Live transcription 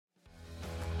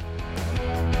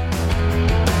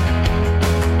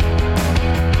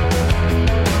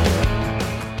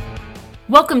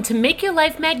Welcome to Make Your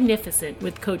Life Magnificent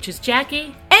with coaches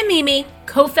Jackie and Mimi,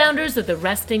 co-founders of The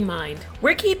Resting Mind.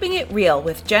 We're keeping it real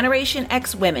with Generation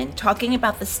X women talking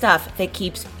about the stuff that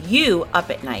keeps you up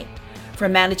at night.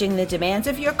 From managing the demands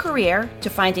of your career to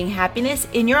finding happiness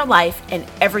in your life and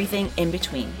everything in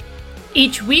between.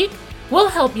 Each week, we'll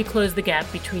help you close the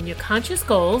gap between your conscious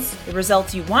goals, the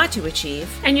results you want to achieve,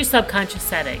 and your subconscious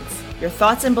settings, your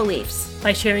thoughts and beliefs,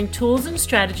 by sharing tools and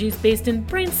strategies based in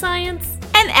brain science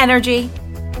and energy.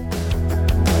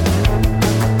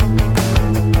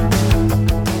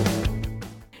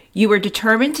 You were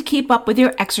determined to keep up with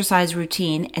your exercise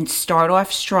routine and start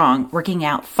off strong, working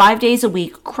out 5 days a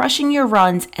week, crushing your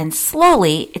runs, and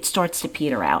slowly it starts to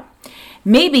peter out.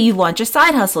 Maybe you launch a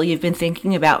side hustle you've been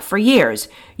thinking about for years.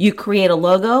 You create a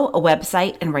logo, a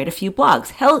website, and write a few blogs.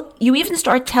 Hell, you even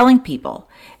start telling people.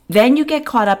 Then you get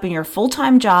caught up in your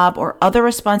full-time job or other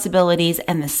responsibilities,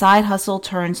 and the side hustle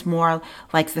turns more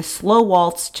like the slow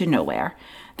waltz to nowhere.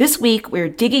 This week, we're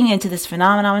digging into this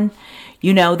phenomenon,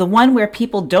 the one where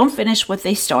people don't finish what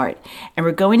they start. And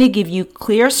we're going to give you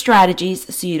clear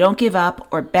strategies so you don't give up,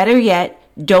 or better yet,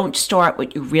 don't start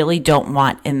what you really don't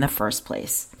want in the first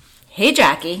place. Hey,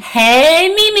 Jackie. Hey,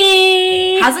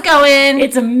 Mimi. How's it going?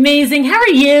 It's amazing. How are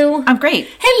you? I'm great.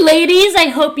 Hey, ladies. I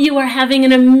hope you are having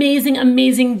an amazing,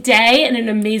 amazing day and an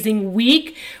amazing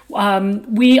week.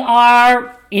 We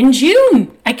are in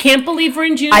June. I can't believe we're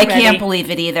in June already. I can't believe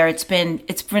it either. It's been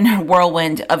a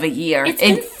whirlwind of a year. It's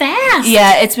been fast.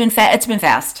 Yeah, it's been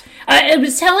fast. I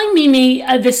was telling Mimi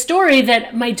the story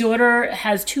that my daughter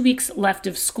has 2 weeks left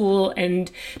of school, and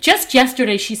just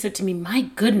yesterday she said to me, my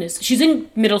goodness, she's in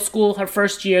middle school, her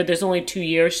first year, there's only 2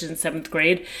 years, she's in 7th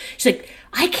grade. She's like,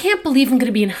 I can't believe I'm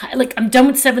going to be I'm done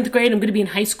with 7th grade, I'm going to be in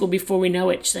high school before we know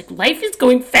it. She's like, life is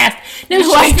going fast. Now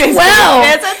she's 12.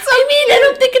 And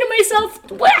I'm thinking to myself,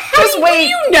 how do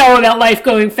you know about life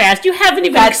going fast? You haven't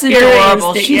even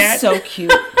experienced it yet. She's so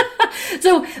cute.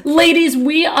 So, ladies,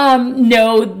 we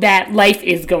know that life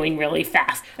is going really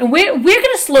fast, and we're going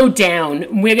to slow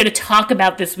down. We're going to talk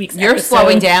about this week's episode. You're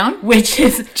slowing down, which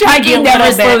is Jackie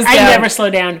never slows down. I never slow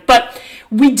down, but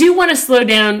we do want to slow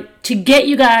down to get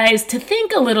you guys to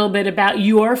think a little bit about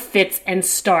your fits and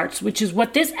starts, which is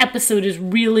what this episode is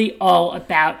really all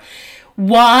about.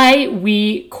 Why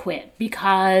we quit.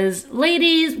 Because,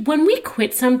 ladies, when we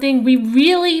quit something, we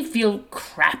really feel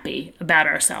crappy about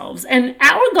ourselves. And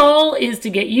our goal is to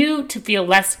get you to feel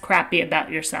less crappy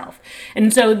about yourself.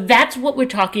 And so that's what we're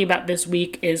talking about this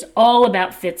week, is all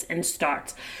about fits and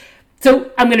starts.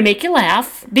 So I'm going to make you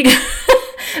laugh.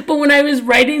 But when I was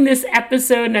writing this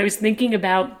episode and I was thinking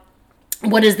about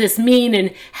what does this mean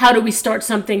and how do we start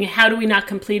something? How do we not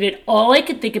complete it? All I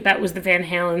could think about was the Van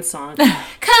Halen song.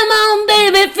 Come on,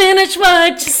 baby, finish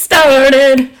what you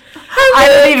started. I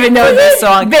don't even know this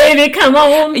song. Baby, come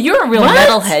on. You're a real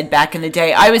metalhead back in the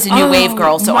day. I was a new wave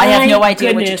girl, so I have no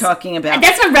idea what you're talking about.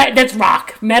 That's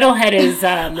rock. Metalhead is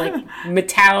like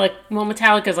metallic. Well,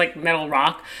 Metallica is like metal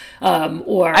rock.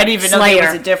 Or I didn't even Slayer. know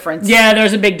there was a difference. Yeah,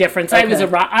 there's a big difference. Okay.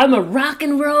 I'm a rock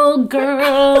and roll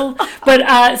girl.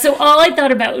 But so all I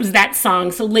thought about was that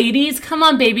song. So ladies, come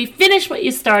on, baby, finish what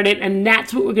you started, and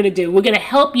that's what we're going to do. We're going to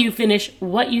help you finish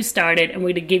what you started, and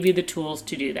we're going to give you the tools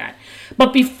to do that.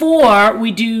 But before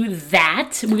we do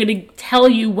that, we're going to tell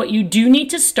you what you do need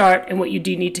to start and what you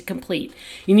do need to complete.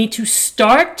 You need to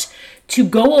start to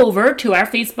go over to our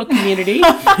Facebook community,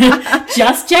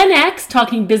 Just Gen X,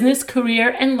 talking business,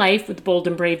 career, and life with bold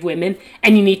and brave women,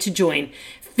 and you need to join.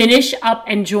 Finish up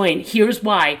and join. Here's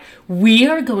why. We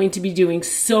are going to be doing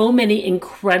so many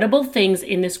incredible things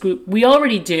in this group. We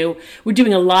already do. We're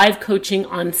doing a live coaching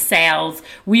on sales.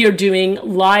 We are doing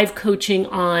live coaching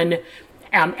on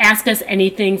Ask Us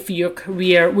Anything for your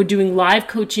career. We're doing live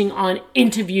coaching on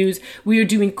interviews. We are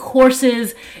doing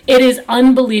courses. It is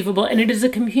unbelievable. And it is a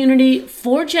community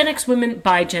for Gen X women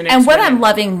by Gen X women. And what women. I'm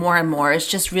loving more and more is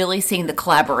just really seeing the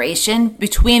collaboration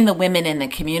between the women in the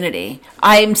community.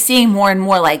 I'm seeing more and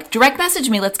more like, direct message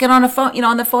me. Let's get on the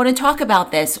phone and talk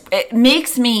about this. It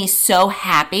makes me so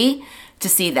happy to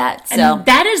see that. So and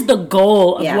that is the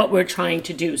goal of what we're trying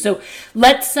to do. So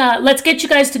let's get you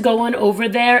guys to go on over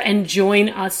there and join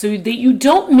us so that you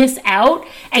don't miss out,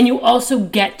 and you also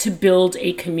get to build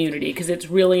a community, because it's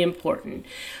really important.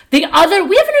 We have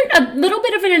a little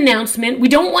bit of an announcement. We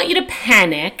don't want you to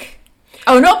panic.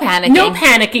 Oh, no panicking. No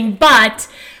panicking, but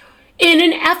in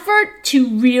an effort to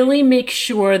really make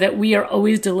sure that we are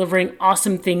always delivering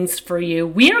awesome things for you,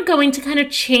 we are going to kind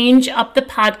of change up the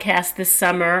podcast this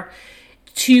summer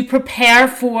to prepare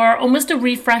for almost a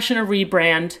refresh and a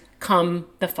rebrand come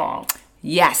the fall.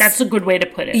 Yes. That's a good way to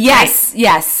put it. Yes, right?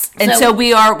 Yes. And so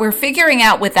we're figuring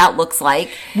out what that looks like.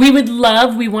 We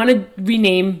want to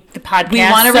rename the podcast. We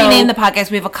want to rename the podcast.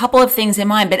 We have a couple of things in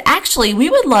mind, but actually we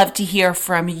would love to hear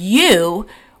from you.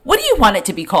 What do you want it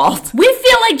to be called? We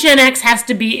feel like Gen X has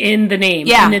to be in the name,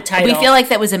 in the title. We feel like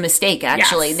that was a mistake,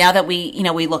 actually. Yes. Now that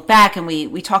we look back and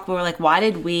we talk, we were like, why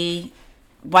did we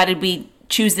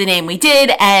choose the name we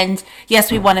did? And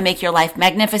yes, we want to make your life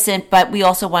magnificent, but we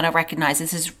also want to recognize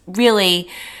this is really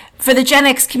for the Gen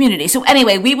X community. So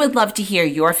anyway, we would love to hear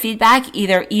your feedback.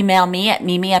 Either email me at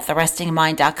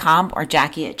mimi@therestingmind.com or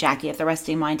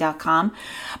jackie@therestingmind.com.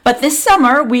 But this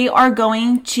summer, we still are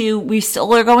going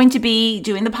to be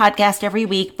doing the podcast every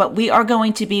week, but we are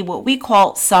going to be what we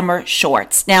call summer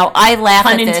shorts. Now, I laugh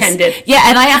at this. Pun intended. Yeah,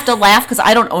 and I have to laugh because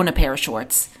I don't own a pair of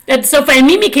shorts. That's so funny.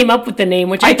 Mimi came up with the name,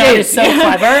 which I thought is so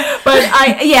clever. But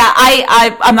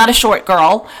I'm not a short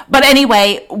girl. But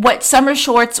anyway, what summer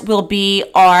shorts will be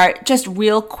are just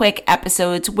real quick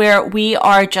episodes where we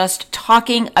are just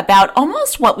talking about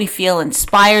almost what we feel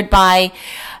inspired by.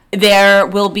 They're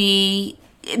really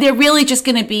just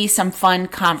going to be some fun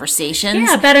conversations.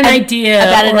 Yeah, about an idea or a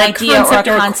concept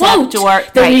or a quote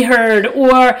that we heard,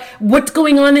 or what's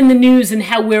going on in the news and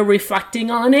how we're reflecting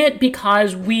on it,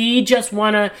 because we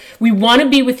want to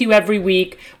be with you every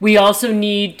week. We also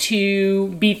need to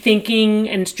be thinking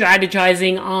and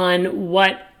strategizing on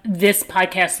what this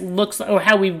podcast looks like, or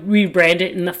how we rebrand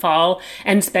it in the fall,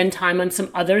 and spend time on some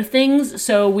other things.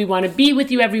 So we want to be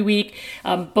with you every week,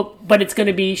 but it's going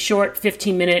to be short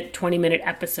 15-minute, 20-minute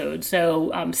episodes.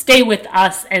 So stay with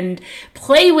us and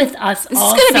play with us. This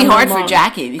is going to be hard for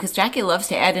Jackie, because Jackie loves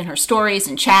to add in her stories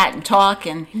and chat and talk.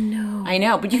 And I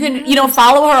know, but you can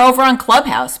follow her over on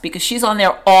Clubhouse, because she's on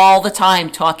there all the time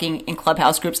talking in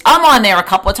Clubhouse groups. I'm on there a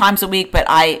couple of times a week, but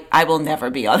I will never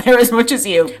be on there as much as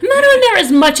you. I'm not on there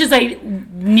as much as I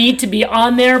need to be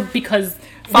on there, because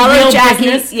follow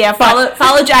Jackie.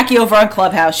 Follow Jackie over on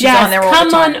Clubhouse. She's on there all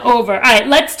the time. Come on over. All right,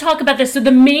 let's talk about this. So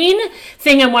the main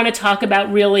thing I want to talk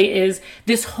about really is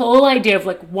this whole idea of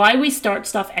like why we start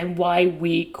stuff and why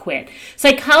we quit.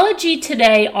 Psychology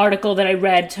Today article that I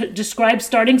read described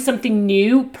starting something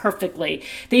new perfectly.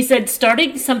 They said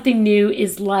starting something new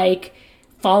is like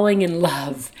falling in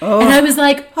love. And I was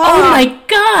like, oh my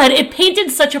God, it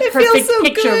painted such a perfect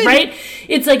picture, good. Right?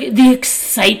 It's like the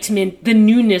excitement, the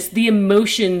newness, the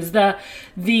emotions, the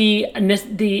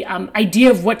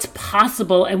idea of what's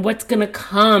possible and what's going to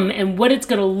come and what it's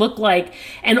going to look like,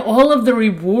 and all of the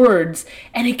rewards.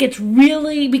 And we get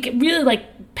really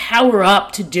like power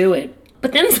up to do it.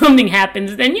 But then something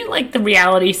happens, then the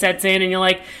reality sets in, and you're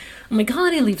like, oh my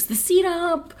God, he leaves the seat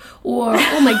up. Or,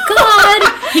 oh my God,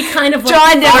 he kind of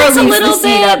John never leaves the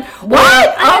seat up.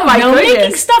 What? Oh my goodness.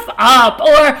 Making stuff up.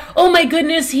 Or, oh my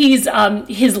goodness, his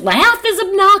laugh is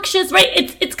obnoxious,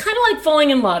 right? It's kind of like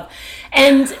falling in love.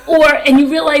 And you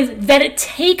realize that it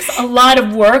takes a lot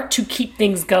of work to keep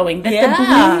things going. That the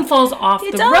bloom falls off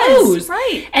the rose.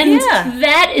 Right. And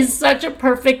that is such a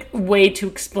perfect way to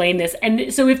explain this.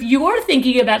 And so if you're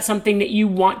thinking about something that you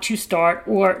want to start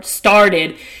or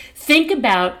started, think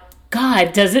about,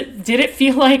 God, did it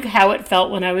feel like how it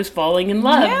felt when I was falling in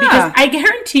love? Yeah. Because I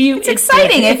guarantee you, it's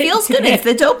exciting. It feels good. It's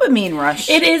the dopamine rush.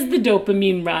 It is the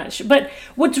dopamine rush. But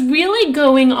what's really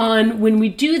going on when we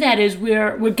do that is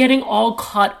we're getting all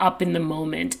caught up in the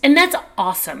moment, and that's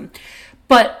awesome.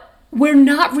 But we're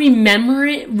not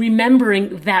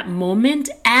remembering that moment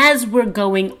as we're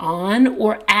going on,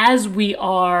 or as we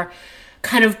are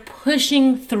kind of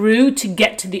pushing through to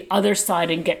get to the other side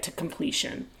and get to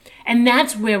completion. And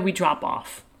that's where we drop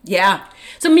off. Yeah.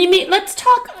 So Mimi, let's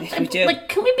talk. Yes, we do.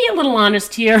 Can we be a little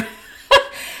honest here?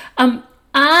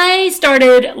 I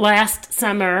started last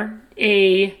summer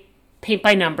a paint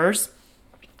by numbers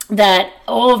that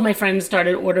all of my friends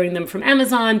started ordering them from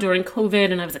Amazon during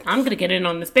COVID, and I was like, I'm going to get in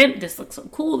on this bit. This looks so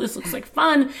cool. This looks like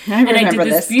fun. And I did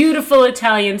this beautiful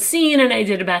Italian scene, and I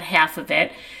did about half of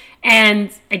it, and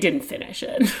I didn't finish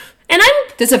it. And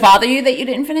Does it bother you that you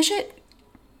didn't finish it?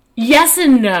 Yes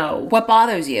and no. What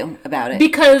bothers you about it?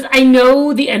 Because I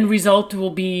know the end result will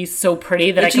be so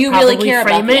pretty that I can probably frame it. Do you really care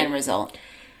about the end result?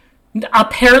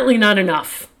 Apparently not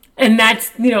enough. And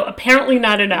that's, apparantly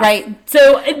not enough. Right.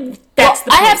 So that's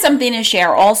the point. I have something to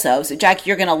share also. So, Jackie,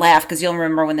 you're going to laugh because you'll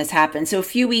remember when this happened. So a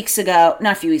few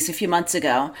months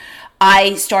ago,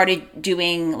 I started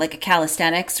doing like a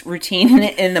calisthenics routine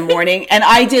in the morning. And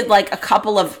I did like a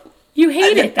couple of You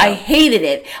hate it, though. I hated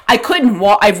it. I couldn't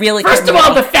walk. I really First couldn't of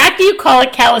all, walk. the fact that you call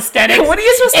it calisthenics. What are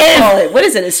you supposed to call it? What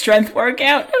is it? A strength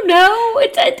workout? I don't know.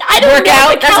 I don't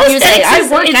Workout? know. That's what you say. I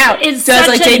Calisthenics work out. is Sounds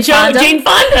such like a Jane Fonda. Jane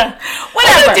Fonda.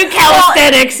 Whatever. I don't do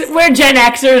calisthenics. We're Gen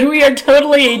Xers. We are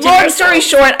totally aging Long ourselves. story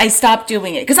short, I stopped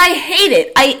doing it because I hate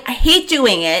it. I hate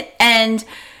doing it, and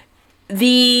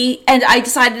I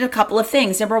decided a couple of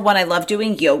things. Number one, I love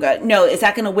doing yoga. No, is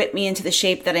that going to whip me into the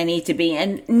shape that I need to be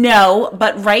in? No,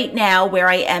 but right now, where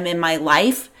I am in my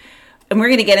life, and we're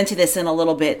going to get into this in a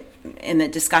little bit in the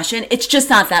discussion, it's just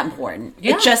not that important.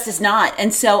 Yeah. It just is not.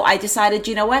 And so I decided,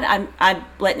 you know what, I'm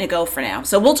letting it go for now.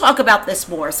 So we'll talk about this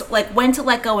more. So like when to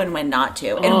let go and when not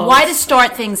to, and why to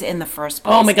start things in the first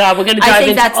place. Oh my God, we're going to I dive think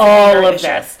into that's the all bigger of issue.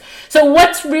 this. So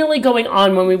what's really going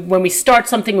on when we start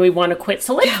something and we want to quit?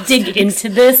 So let's dig into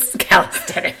this.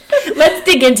 Calisthenics. Let's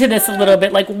dig into this a little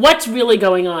bit. Like what's really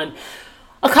going on?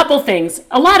 A couple things,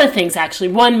 a lot of things actually.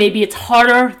 One, maybe it's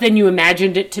harder than you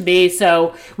imagined it to be.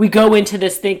 So we go into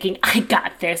this thinking, I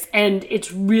got this, and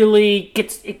it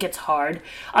gets hard.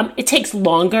 It takes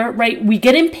longer, right? We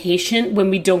get impatient when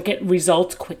we don't get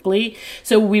results quickly.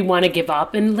 So we want to give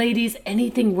up. And ladies,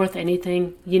 anything worth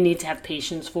anything, you need to have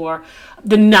patience for.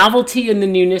 The novelty and the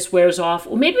newness wears off.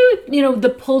 Or maybe,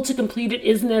 the pull to complete it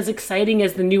isn't as exciting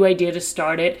as the new idea to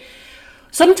start it.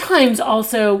 Sometimes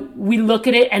also we look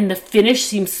at it and the finish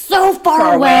seems so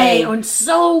far away and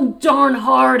so darn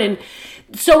hard and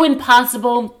so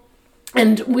impossible.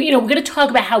 And we're going to talk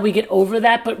about how we get over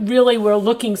that, but really we're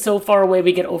looking so far away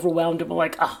we get overwhelmed and we're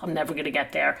like, oh, I'm never going to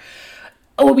get there.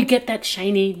 Oh, we get that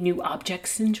shiny new object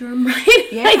syndrome, right?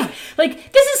 Yeah.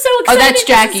 like this is so exciting. Oh, that's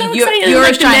Jackie. So You're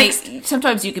like a shiny.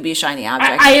 Sometimes you could be a shiny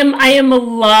object. I am a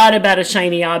lot about a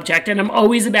shiny object, and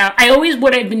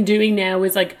what I've been doing now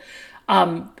is like,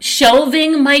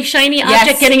 shelving my shiny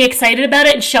object, getting excited about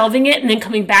it and shelving it and then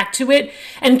coming back to it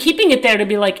and keeping it there to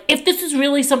be like, if this is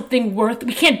really something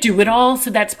we can't do it all, so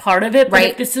that's part of it. But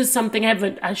if this is something, I have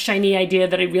a shiny idea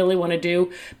that I really want to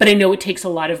do, but I know it takes a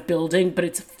lot of building, but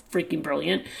it's freaking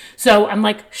brilliant. So I'm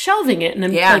like shelving it, and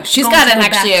then she's got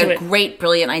a great,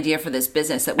 brilliant idea for this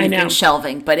business that we've been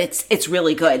shelving, but it's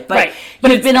really good. But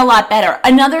it's been a lot better.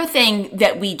 Another thing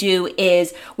that we do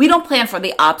is we don't plan for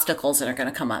the obstacles that are going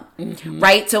to come up,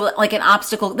 right? So like an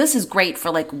obstacle, this is great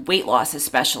for like weight loss,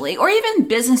 especially, or even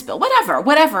business build,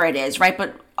 whatever it is, right?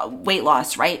 But weight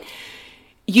loss, right?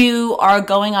 You are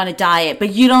going on a diet,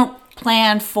 but you don't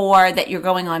plan for that you're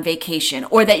going on vacation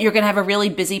or that you're going to have a really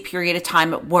busy period of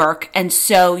time at work, and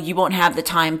so you won't have the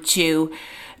time to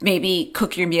maybe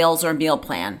cook your meals or meal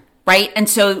plan, right? And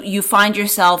so you find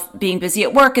yourself being busy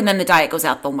at work and then the diet goes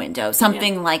out the window,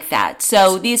 something like that.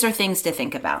 So these are things to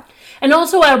think about. And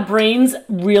also our brains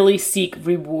really seek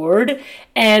reward.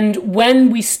 And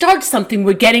when we start something,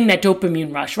 we're getting that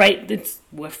dopamine rush, right?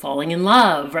 We're falling in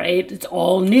love, right? It's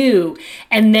all new.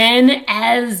 And then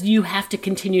as you have to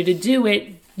continue to do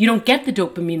it, you don't get the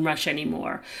dopamine rush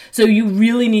anymore. So you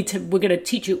really we're going to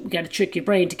teach you, we got to trick your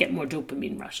brain to get more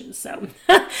dopamine rushes. So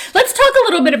let's talk a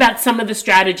little bit about some of the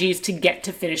strategies to get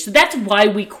to finish. So that's why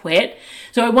we quit.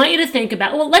 So I want you to think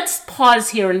about, let's pause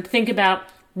here and think about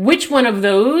which one of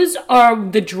those are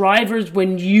the drivers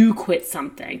when you quit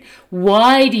something?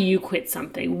 Why do you quit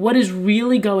something? What is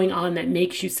really going on that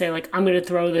makes you say, like, I'm going to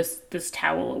throw this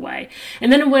towel away?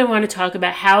 And then I want to talk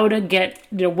about how to get,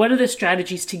 what are the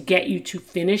strategies to get you to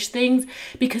finish things?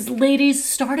 Because ladies,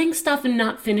 starting stuff and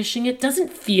not finishing it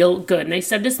doesn't feel good. And I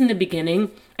said this in the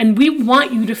beginning. And we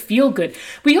want you to feel good.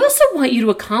 We also want you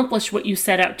to accomplish what you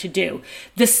set out to do.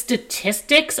 The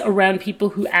statistics around people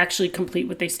who actually complete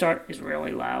what they start is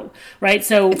really low, right?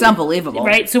 So it's unbelievable,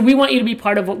 right? So we want you to be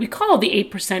part of what we call the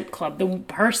 8% club, the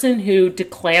person who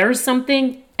declares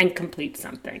something and completes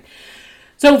something.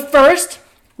 So first,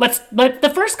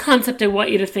 the first concept I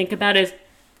want you to think about is,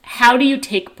 how do you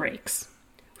take breaks?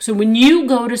 So when you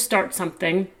go to start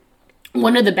something,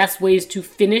 one of the best ways to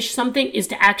finish something is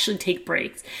to actually take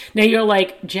breaks. Now you're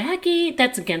like, Jackie,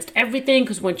 that's against everything,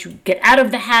 because once you get out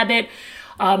of the habit,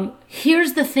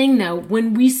 here's the thing though,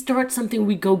 when we start something,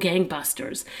 we go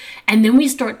gangbusters, and then we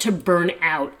start to burn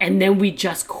out, and then we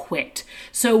just quit.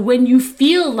 So when you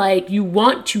feel like you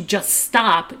want to just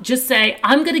stop, just say,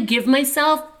 I'm going to give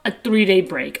myself a 3-day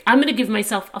break. I'm going to give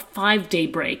myself a 5-day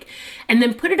break, and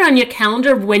then put it on your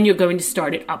calendar when you're going to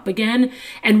start it up again,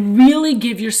 and really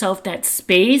give yourself that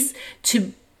space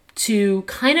to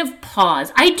kind of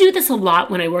pause. I do this a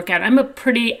lot when I work out. I'm a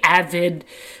pretty avid,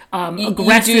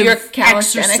 aggressive. You do your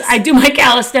calisthenics? I do my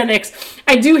calisthenics.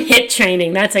 I do HIIT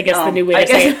training. That's, I guess, the new way to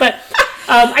say it. But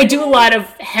I do a lot of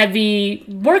heavy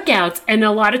workouts, and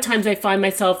a lot of times I find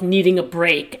myself needing a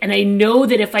break. And I know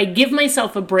that if I give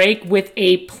myself a break with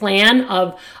a plan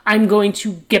of I'm going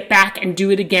to get back and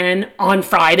do it again on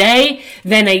Friday,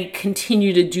 then I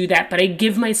continue to do that. But I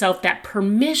give myself that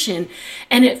permission,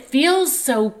 and it feels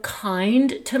so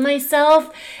kind to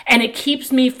myself, and it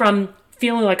keeps me from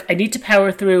feeling like I need to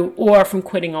power through or from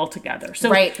quitting altogether.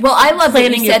 So right. Well, I love that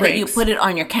you said that you breaks. put it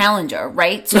on your calendar,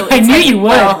 right? So I knew you would.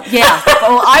 Well, yeah.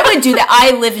 Well, I would do that.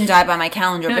 I live and die by my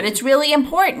calendar, but it's really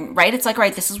important, right? It's like,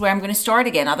 right, this is where I'm going to start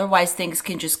again. Otherwise, things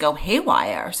can just go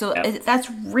haywire. So that's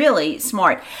really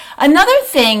smart. Another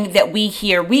thing that we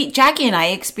hear, Jackie and I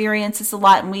experience this a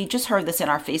lot, and we just heard this in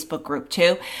our Facebook group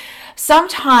too.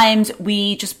 Sometimes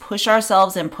we just push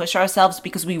ourselves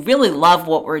because we really love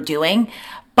what we're doing,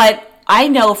 but I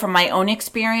know from my own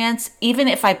experience, even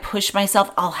if I push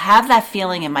myself, I'll have that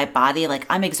feeling in my body like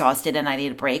I'm exhausted and I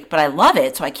need a break, but I love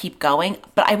it, so I keep going,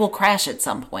 but I will crash at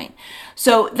some point.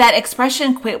 So that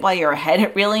expression, quit while you're ahead,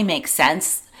 it really makes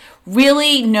sense.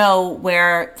 Really know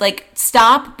where, like,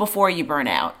 stop before you burn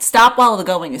out. Stop while the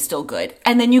going is still good.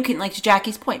 And then you can, like to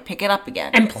Jackie's point, pick it up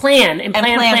again. And plan.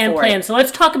 So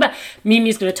let's talk about,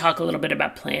 Mimi's going to talk a little bit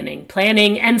about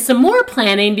planning and some more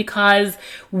planning, because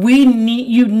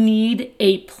you need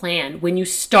a plan. When you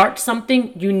start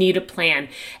something, you need a plan,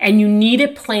 and you need a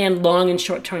plan long and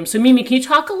short term. So Mimi, can you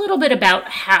talk a little bit about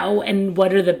how and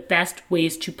what are the best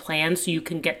ways to plan so you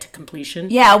can get to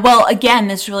completion? Yeah, well, again,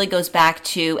 this really goes back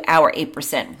to our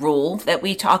 8% rule that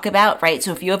we talk about, right?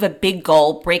 So if you have a big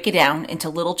goal, break it down into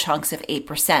little chunks of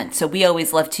 8%. So we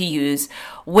always love to use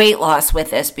weight loss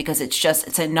with this because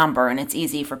it's a number and it's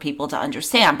easy for people to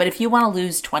understand. But if you want to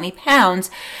lose 20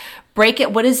 pounds, break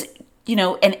it. What is,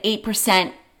 an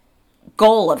 8%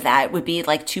 goal of that would be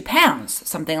like 2 pounds,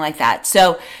 something like that.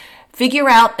 So figure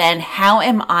out then, how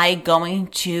am I going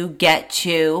to get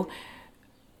to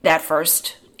that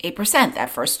first 8%,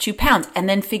 that first 2 pounds, and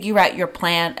then figure out your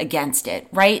plan against it,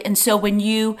 right? And so when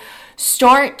you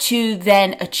start to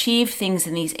then achieve things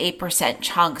in these 8%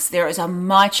 chunks, there is a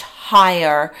much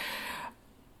higher,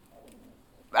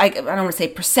 I don't want to say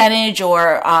percentage,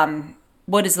 or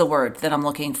what is the word that I'm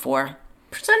looking for?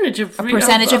 Percentage of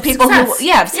people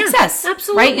success. Success. Yeah,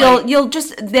 absolutely. Right? You'll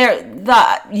just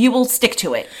you will stick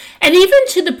to it. And even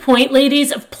to the point,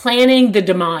 ladies, of planning the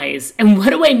demise. And what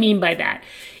do I mean by that?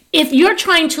 If you're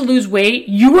trying to lose weight,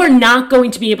 you are not going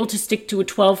to be able to stick to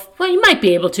you might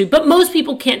be able to, but most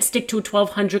people can't stick to a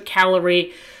 1,200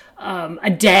 calorie a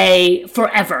day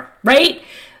forever, right?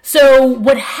 So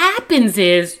what happens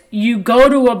is you go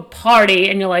to a party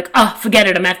and you're like, oh, forget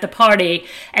it, I'm at the party.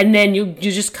 And then you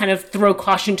just kind of throw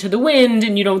caution to the wind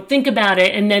and you don't think about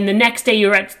it. And then the next day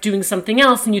you're doing something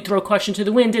else and you throw caution to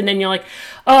the wind, and then you're like,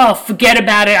 oh, forget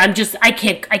about it.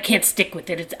 I can't stick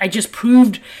with it. I just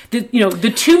proved that,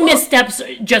 the two missteps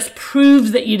just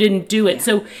proves that you didn't do it. Yeah.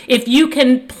 So if you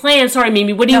can plan, sorry,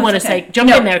 Mimi, what do you want to say?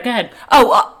 Jump in there. Go ahead.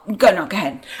 Go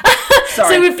ahead.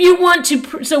 Sorry. So if you want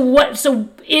to, so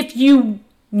if you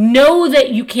know that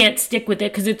you can't stick with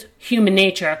it because it's human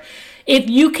nature, if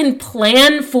you can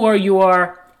plan for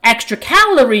your extra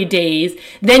calorie days,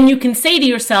 then you can say to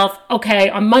yourself, okay,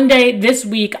 on Monday this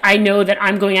week, I know that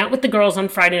I'm going out with the girls on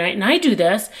Friday night, and I do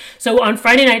this. So on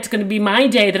Friday night, it's going to be my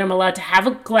day that I'm allowed to have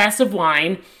a glass of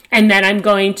wine, and then I'm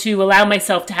going to allow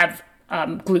myself to have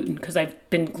gluten, because I've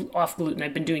been off gluten.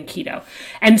 I've been doing keto.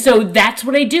 And so that's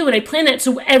what I do. And I plan that.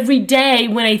 So every day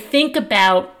when I think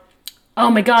about, oh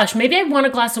my gosh, maybe I want a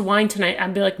glass of wine tonight,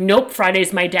 I'd be like, nope,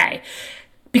 Friday's my day.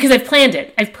 Because I've planned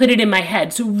it. I've put it in my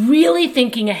head. So really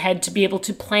thinking ahead to be able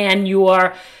to plan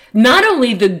your, not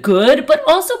only the good, but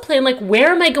also plan, like,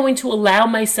 where am I going to allow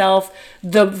myself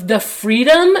the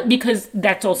freedom? Because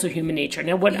that's also human nature.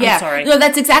 Now, I'm sorry. No,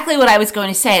 that's exactly what I was going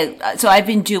to say. So I've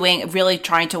been really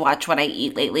trying to watch what I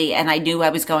eat lately. And I knew I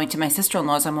was going to my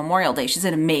sister-in-law's on Memorial Day. She's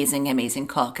an amazing, amazing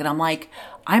cook. And I'm like,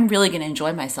 I'm really going to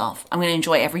enjoy myself. I'm going to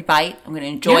enjoy every bite. I'm going to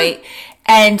enjoy it.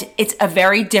 And it's a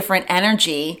very different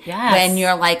energy when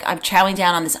you're like, I'm chowing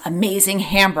down on this amazing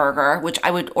hamburger, which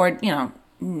I would,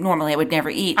 normally I would never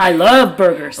eat. I love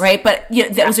burgers. Right? But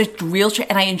that was a real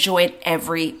and I enjoyed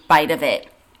every bite of it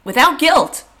without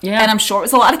guilt. Yeah. And I'm sure it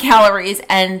was a lot of calories,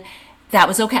 and that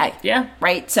was okay. Yeah.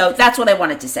 Right? So that's what I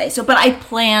wanted to say. But I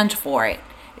planned for it.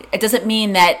 It doesn't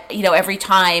mean that, every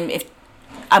time if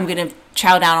I'm going to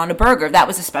chow down on a burger, that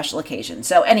was a special occasion.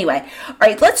 So anyway, all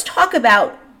right, let's talk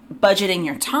about budgeting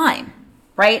your time,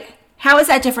 right? How is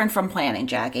that different from planning,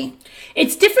 Jackie?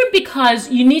 It's different because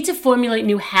you need to formulate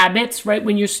new habits, right?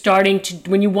 When you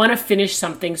want to finish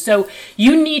something. So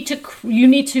you need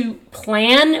to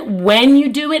plan when you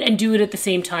do it and do it at the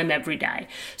same time every day.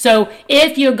 So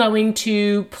if you're going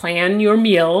to plan your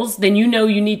meals, then you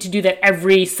need to do that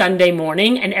every Sunday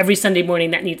morning, and every Sunday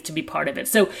morning that needs to be part of it.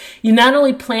 So you're not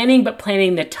only planning, but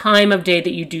planning the time of day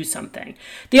that you do something.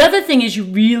 The other thing is you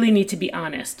really need to be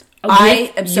honest.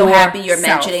 I am so happy you're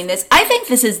mentioning this. I think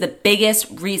this is the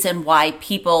biggest reason why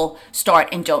people start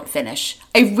and don't finish.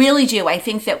 I really do. I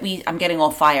think that I'm getting all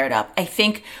fired up. I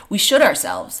think we should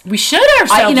ourselves. We should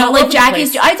ourselves. Like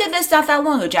Jackie's, I did this not that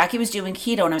long ago. Jackie was doing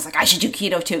keto, and I was like, I should do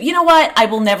keto too. You know what? I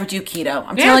will never do keto.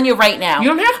 I'm telling you right now. You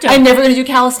don't have to. I'm never going to do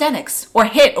calisthenics or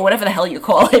HIIT or whatever the hell you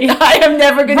call it. I am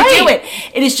never going to do it.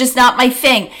 It is just not my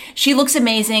thing. She looks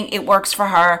amazing. It works for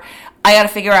her. I got to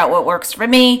figure out what works for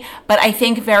me. But I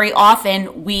think very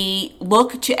often we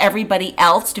look to everybody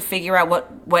else to figure out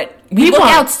what we look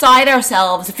outside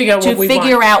ourselves to figure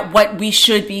out what we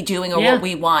should be doing or what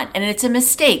we want. And it's a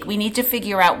mistake. We need to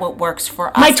figure out what works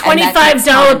for us. My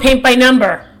 $25 paint by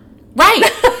number. Right.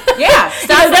 Yeah.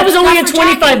 That was only a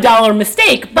 $25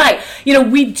 mistake. But,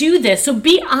 we do this. So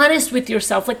be honest with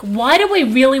yourself. Like, why do I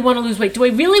really want to lose weight? Do I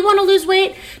really want to lose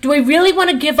weight? Do I really want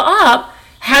to give up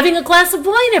having a glass of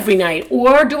wine every night?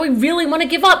 Or do I really want to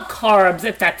give up carbs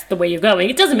if that's the way you're going?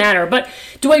 It doesn't matter, but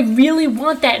do I really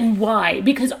want that, and why?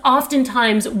 Because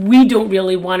oftentimes we don't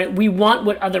really want it. We want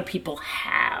what other people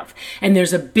have. And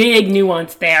there's a big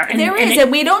nuance there.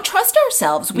 And we don't trust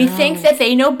ourselves. We think that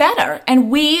they know better.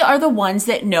 And we are the ones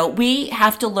that know. We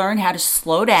have to learn how to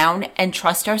slow down and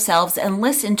trust ourselves and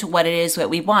listen to what it is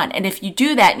that we want. And if you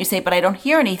do that and you say, but I don't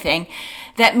hear anything,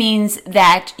 that means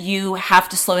that you have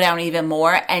to slow down even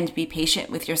more and be patient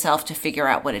with yourself to figure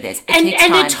out what it is. It takes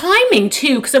time. And the timing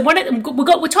too, because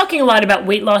we're talking a lot about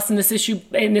weight loss in this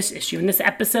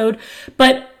episode,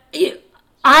 but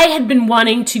I had been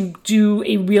wanting to do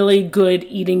a really good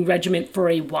eating regimen for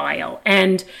a while,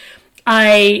 and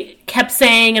I kept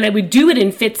saying, and I would do it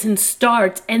in fits and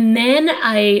starts, and then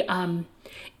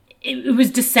it was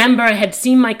December. I had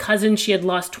seen my cousin; she had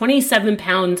lost 27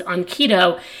 pounds on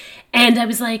keto. And I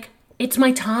was like, it's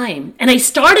my time. And I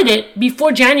started it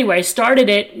before January. I started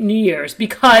it New Year's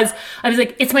because I was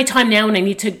like, it's my time now and I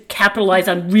need to capitalize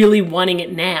on really wanting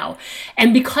it now.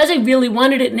 And because I really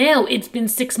wanted it now, it's been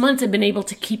 6 months. I've been able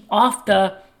to keep off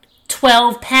the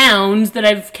 12 pounds that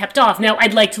I've kept off. Now,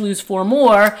 I'd like to lose 4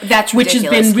 more. That's which has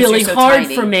been really hard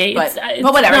for me. But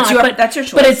whatever, that's your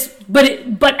choice.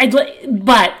 But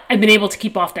I've been able to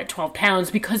keep off that 12 pounds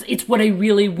because it's what I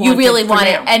really want. You really want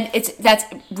it, and that's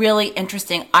really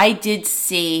interesting. I did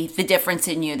see the difference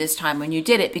in you this time when you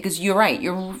did it, because you're right.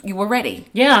 You were ready.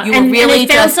 Yeah, you were really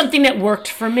and I found something that worked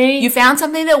for me. You found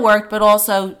something that worked, but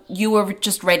also you were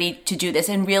just ready to do this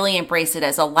and really embrace it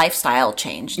as a lifestyle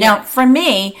change. Yeah. Now, for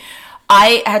me,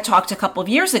 I had talked a couple of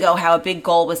years ago how a big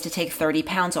goal was to take 30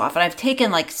 pounds off, and I've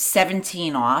taken like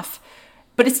 17 off.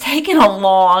 But it's taken a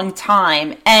long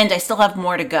time, and I still have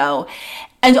more to go.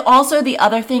 And also the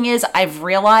other thing is I've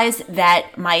realized that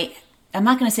I'm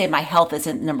not going to say my health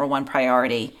isn't number one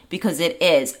priority, because it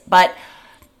is, but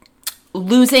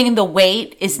losing the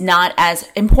weight is not as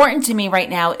important to me right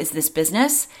now as this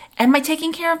business and my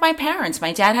taking care of my parents.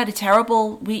 My dad had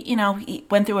he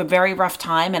went through a very rough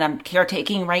time, and I'm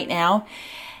caretaking right now.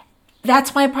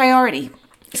 That's my priority.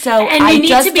 So you need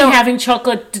to be having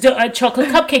chocolate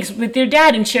cupcakes with your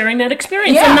dad and sharing that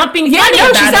experience and not being funny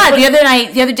about she's it. Not.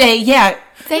 The other day,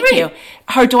 thank you.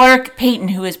 Her daughter Peyton,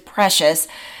 who is precious,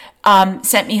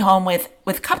 sent me home with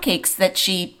cupcakes that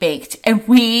she baked, and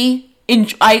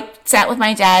I sat with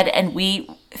my dad and we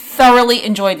thoroughly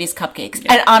enjoyed these cupcakes.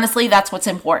 Yeah. And honestly, that's what's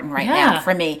important right now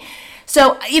for me.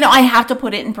 So I have to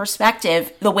put it in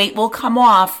perspective. The weight will come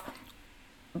off,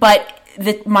 but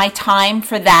my time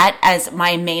for that as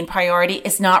my main priority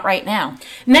is not right now.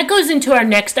 And that goes into our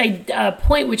next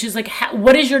point, which is like,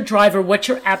 what is your driver? What's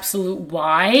your absolute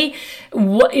why?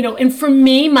 And for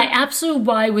me, my absolute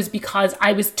why was because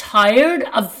I was tired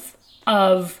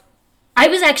I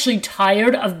was actually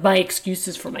tired of my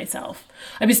excuses for myself.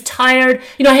 I was tired.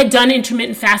 I had done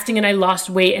intermittent fasting and I lost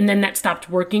weight, and then that stopped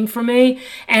working for me.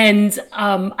 And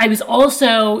I was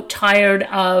also tired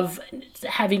of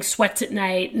having sweats at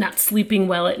night, not sleeping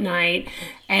well at night.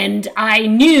 And I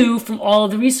knew from all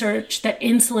of the research that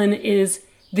insulin is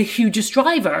the hugest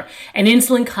driver. And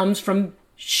insulin comes from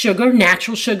sugar,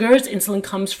 natural sugars. Insulin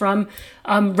comes from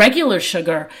regular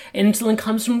sugar. Insulin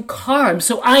comes from carbs.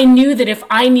 So I knew that if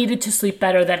I needed to sleep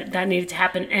better, that needed to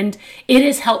happen. And it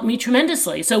has helped me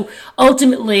tremendously. So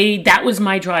ultimately, that was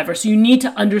my driver. So you need to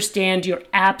understand your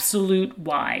absolute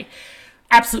why.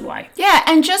 Absolute why. Yeah,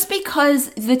 and just because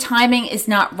the timing is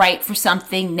not right for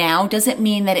something now doesn't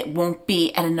mean that it won't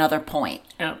be at another point.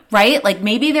 Oh. Right? Like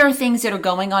maybe there are things that are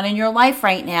going on in your life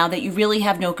right now that you really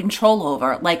have no control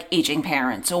over, like aging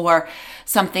parents or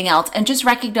something else. And just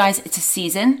recognize it's a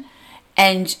season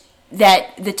and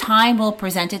that the time will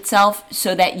present itself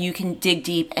so that you can dig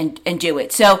deep and do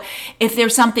it. So if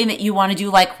there's something that you want to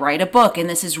do, like write a book, and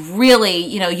this is really,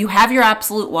 you have your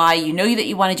absolute why, you know that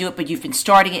you want to do it, but you've been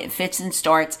starting it in fits and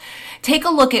starts, take a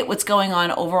look at what's going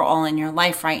on overall in your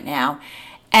life right now.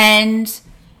 And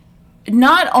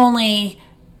not only,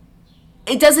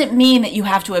 it doesn't mean that you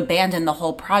have to abandon the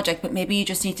whole project, but maybe you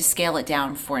just need to scale it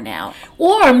down for now.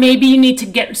 Or maybe you need to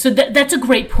that's a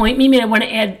great point, Mimi. I want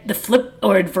to add the flip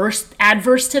or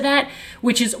adverse to that,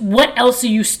 which is what else are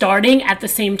you starting at the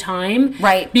same time?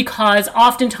 Right. Because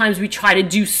oftentimes we try to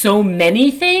do so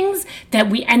many things that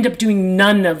we end up doing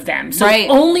none of them. So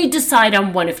only decide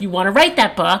on one. If you want to write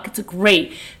that book, it's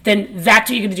great. Then that's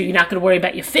what you're going to do. You're not going to worry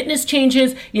about your fitness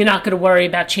changes. You're not going to worry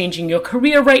about changing your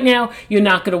career right now. You're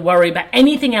not going to worry about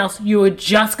anything else. You're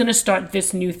just going to start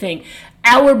this new thing.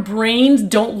 Our brains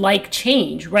don't like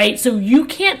change, right? So you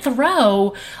can't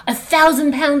throw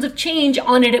 1,000 pounds of change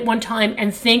on it at one time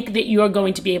and think that you're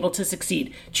going to be able to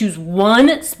succeed. Choose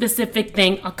one specific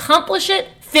thing, accomplish it,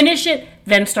 finish it,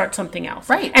 then start something else.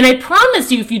 Right. And I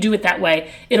promise you, if you do it that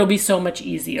way, it'll be so much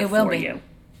easier for you.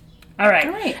 All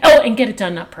right. Oh, and get it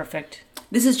done, not perfect.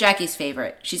 This is Jackie's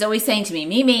favorite. She's always saying to me,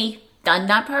 Mimi, done,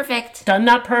 not perfect. Done,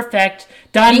 not perfect.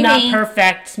 Done, Mimi. not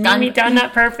perfect. Mimi, done,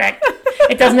 not perfect.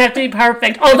 It doesn't have to be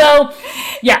perfect. Although,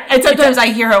 yeah. And sometimes I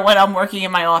hear her when I'm working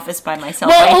in my office by myself.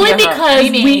 Well, only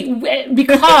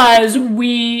because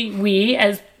we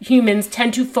as humans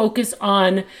tend to focus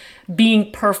on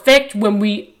being perfect when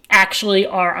we actually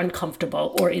are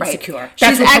uncomfortable or insecure. Right.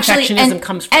 That's where perfectionism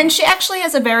comes from. And she actually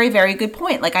has a very, very good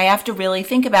point. Like, I have to really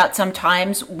think about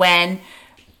sometimes what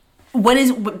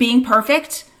is being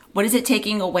perfect, what is it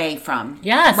taking away from?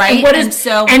 Yes. Right?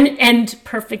 And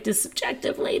perfect is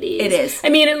subjective, ladies. It is. I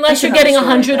mean, unless you're getting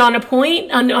 100 on a point,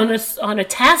 on a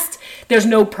test, there's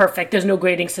no perfect. There's no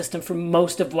grading system for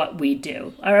most of what we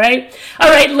do. All right? All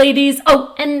right, ladies.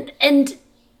 Oh, and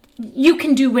you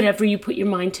can do whatever you put your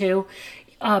mind to.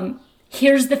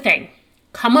 Here's the thing.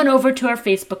 Come on over to our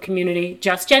Facebook community,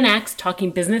 Just Gen X, talking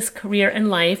business, career, and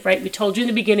life, right? We told you in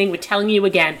the beginning, we're telling you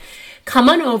again. Come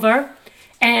on over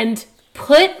and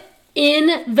put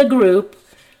in the group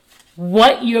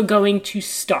what you're going to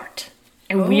start.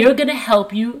 And we are going to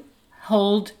help you,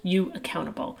 hold you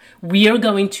accountable. We are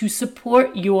going to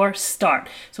support your start.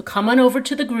 So come on over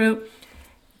to the group,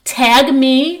 tag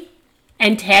me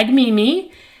and tag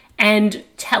Mimi, and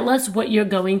tell us what you're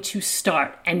going to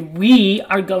start. And we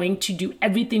are going to do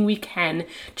everything we can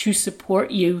to support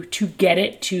you to get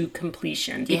it to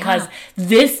completion. Because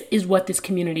this is what this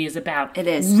community is about. It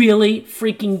is. Really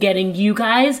freaking getting you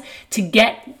guys to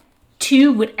get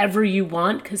to whatever you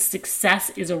want, because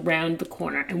success is around the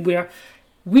corner. And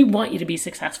we want you to be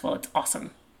successful. It's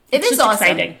awesome. It's just awesome.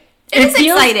 Exciting. It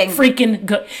feels exciting. Freaking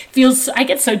good. I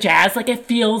get so jazzed. Like, it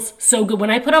feels so good when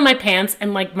I put on my pants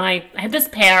and like I have this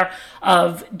pair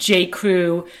of J.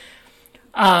 Crew.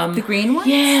 The green ones?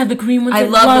 Yeah, the green ones. I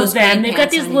love those them. green They've got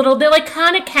these little. They're like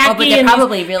kind of khaki. Oh, but they're and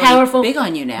probably really powerful. Big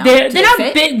on you now. They're not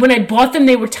big. When I bought them,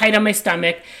 they were tight on my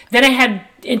stomach. Then I had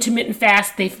intermittent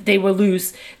fast. They were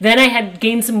loose. Then I had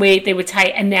gained some weight. They were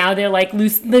tight, and now they're like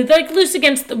loose. They're like loose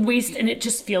against the waist, and it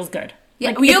just feels good.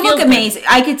 Yeah, like, you look amazing.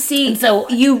 I could see. And so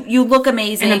you look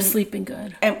amazing, and I'm sleeping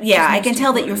good. And I can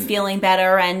tell that you're feeling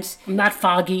better, and I'm not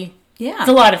foggy. Yeah, it's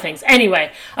a lot of things.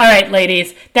 Anyway, all right,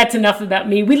 ladies, that's enough about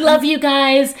me. We love you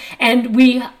guys, and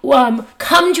we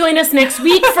come join us next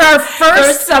week for our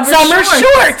first summer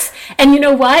shorts. And you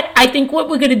know what? I think what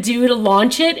we're gonna do to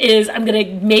launch it is I'm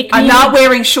not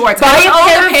wearing shorts. Buy a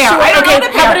pair of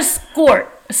shorts. How about a skirt?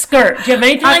 Do you have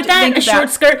anything like that? A short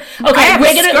skirt? Okay,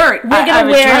 we're gonna wear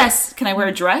a dress. Can I wear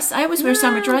a dress? I always wear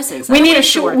summer dresses. We need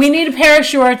a pair of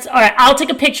shorts. All right, I'll take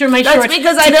a picture of my shorts.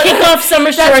 Because to kick off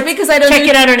summer shorts. That's because I don't check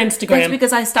it out on Instagram. That's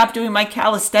because I stopped doing my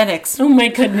calisthenics. Oh my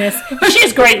goodness, she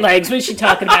has great legs. What is she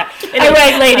talking about? All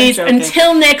right, ladies.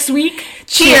 Until next week.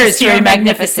 Cheers to your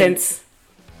magnificence.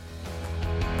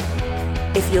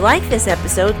 If you like this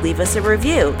episode, leave us a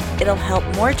review. It'll help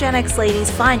more Gen X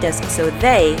ladies find us so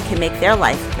they can make their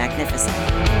life magnificent.